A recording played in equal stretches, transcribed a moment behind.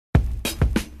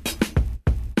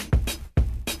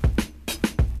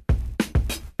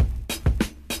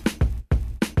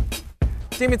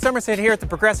Damien Somerset here at the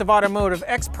Progressive Automotive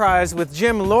Xprize with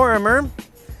Jim Lorimer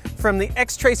from the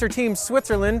X-Tracer team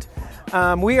Switzerland.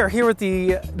 We are here with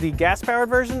the gas-powered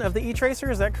version of the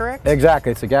E-Tracer, is that correct?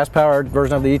 Exactly, it's a gas-powered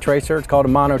version of the E-Tracer. It's called a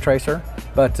mono-tracer,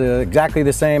 but exactly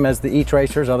the same as the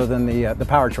E-Tracers other than the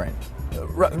powertrain.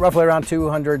 Roughly around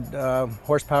 200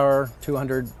 horsepower,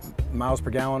 200 miles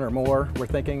per gallon or more, we're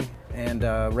thinking, and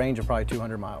range of probably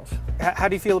 200 miles. How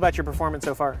do you feel about your performance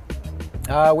so far?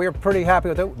 We're pretty happy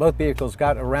with it. Both vehicles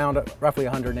got around roughly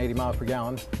 180 miles per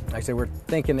gallon. Like I say, we're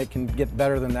thinking it can get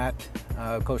better than that,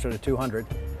 closer to 200.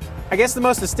 I guess the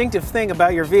most distinctive thing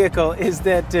about your vehicle is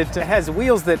that it has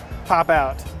wheels that pop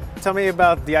out. Tell me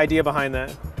about the idea behind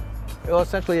that. Well,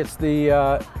 essentially it's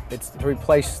it's to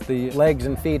replace the legs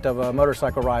and feet of a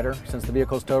motorcycle rider. Since the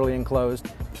vehicle is totally enclosed,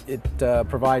 it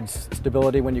provides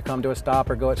stability when you come to a stop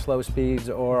or go at slow speeds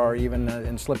or even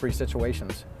in slippery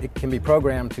situations. It can be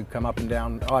programmed to come up and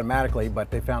down automatically,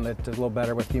 but they found that it's a little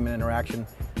better with human interaction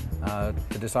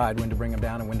to decide when to bring them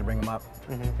down and when to bring them up.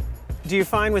 Mm-hmm. Do you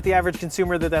find with the average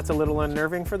consumer that that's a little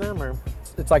unnerving for them, or?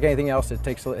 It's like anything else.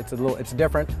 It's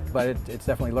different, but it's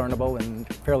definitely learnable and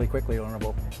fairly quickly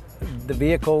learnable. The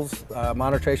vehicles,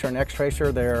 mono-tracer and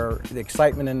X-Tracer, they're the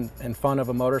excitement and fun of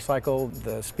a motorcycle,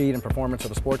 the speed and performance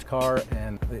of a sports car,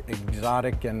 and the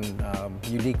exotic and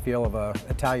unique feel of an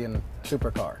Italian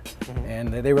supercar. Mm-hmm.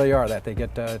 And they really are that. They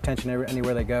get attention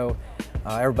anywhere they go.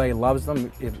 Everybody loves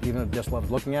them, even if just loves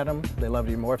looking at them. They love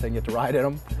it even more if they can get to ride in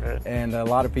them. Right. And a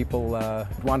lot of people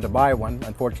want to buy one.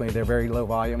 Unfortunately, they're very low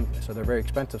volume, so they're very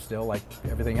expensive still, like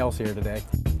everything else here today.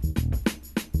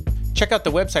 Check out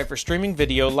the website for streaming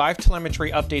video, live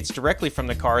telemetry updates directly from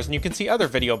the cars, and you can see other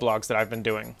video blogs that I've been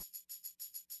doing.